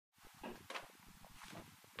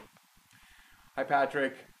Hi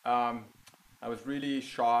Patrick. I was really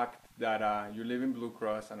shocked that you live in Blue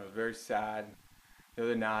Cross, and I was very sad the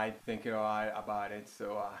other night thinking a lot about it.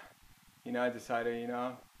 So, I decided,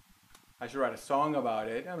 I should write a song about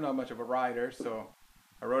it. I'm not much of a writer, so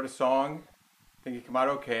I wrote a song. I think it came out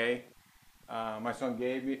okay. My son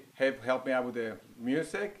helped me out with the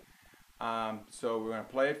music. So we're gonna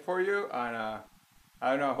play it for you, and I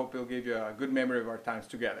don't know. I hope it'll give you a good memory of our times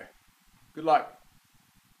together. Good luck.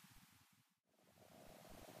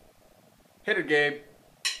 Hit it, Gabe.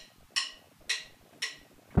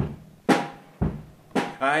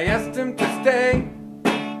 I asked him to stay,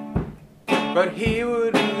 but he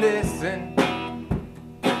wouldn't listen.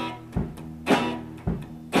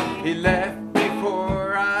 He left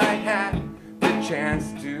before I had the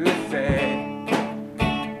chance to say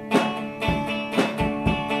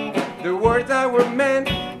the words that were meant,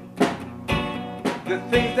 the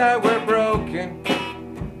things that were broken.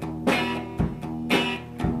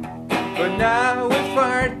 But now it's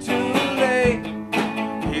far too late.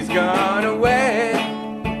 He's gone away.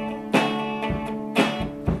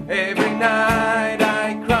 Every night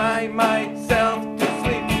I cry myself to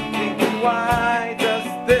sleep, thinking, why does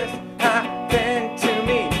this happen to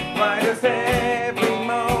me? Why does every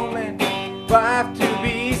moment have to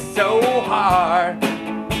be so hard?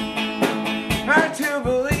 Hard to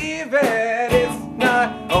believe it, it's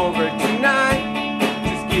not over tonight.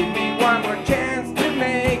 Just give me one more chance to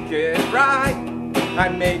make it right. I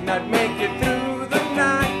may not make it through the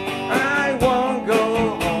night. I won't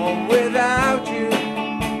go home without you.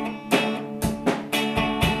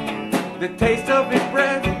 The taste of his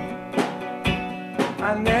breath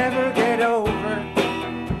I'll never get over,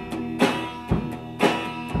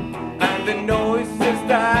 and the noises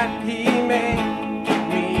that he made keep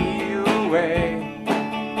me away.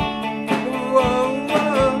 Whoa,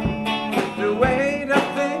 whoa, the weight of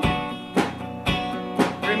things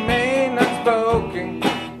remain unspoken.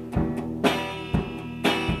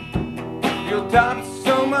 Your top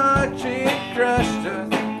so much it crushed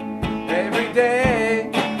us every day.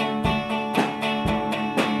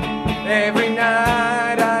 Every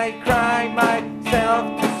night I cry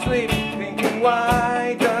myself to sleep, thinking,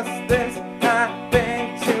 why does this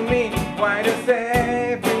happen to me? Why does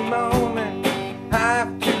every moment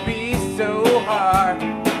have to be so hard?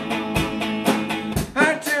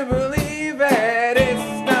 Hard to believe it,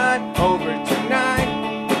 it's not over tonight.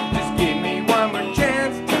 Just give me one more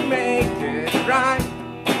chance to make it right.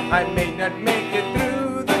 I may not make it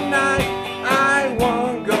through the night. I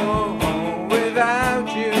won't go home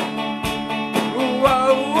without you.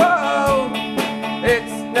 Whoa, whoa,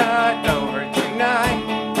 it's not over tonight.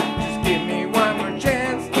 Just give me one more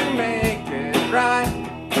chance to make it right.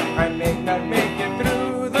 I may not make it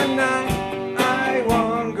through the night. I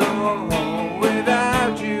won't go home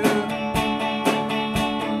without you.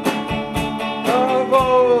 Of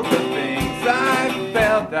all the things I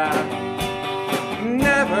felt, I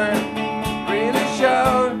never really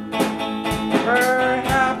showed.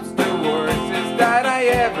 Perhaps the worst is that I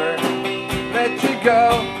ever let you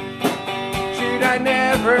go. Should I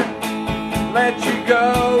never let you go?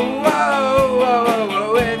 Oh, oh,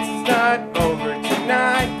 oh, it's not over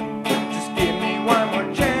tonight. Just give me one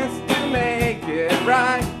more chance to make it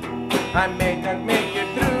right. I may not make it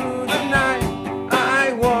through the night.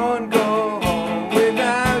 I won't go home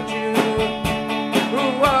without you.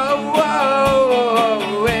 Whoa,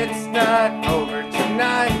 whoa, it's not over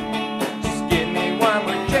tonight. Just give me one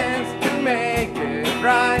more chance to make it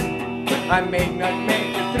right. I may not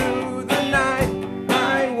make it through the night.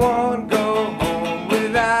 I won't go home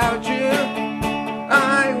without you.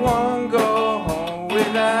 I won't go home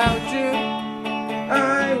without you.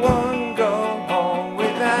 I won't go home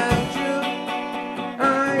without you.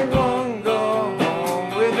 I won't go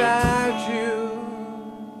home without you.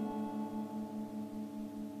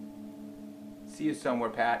 See you somewhere,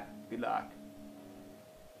 Pat. Good luck.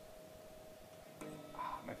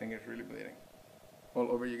 My finger's really bleeding. All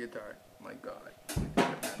over your guitar. My God.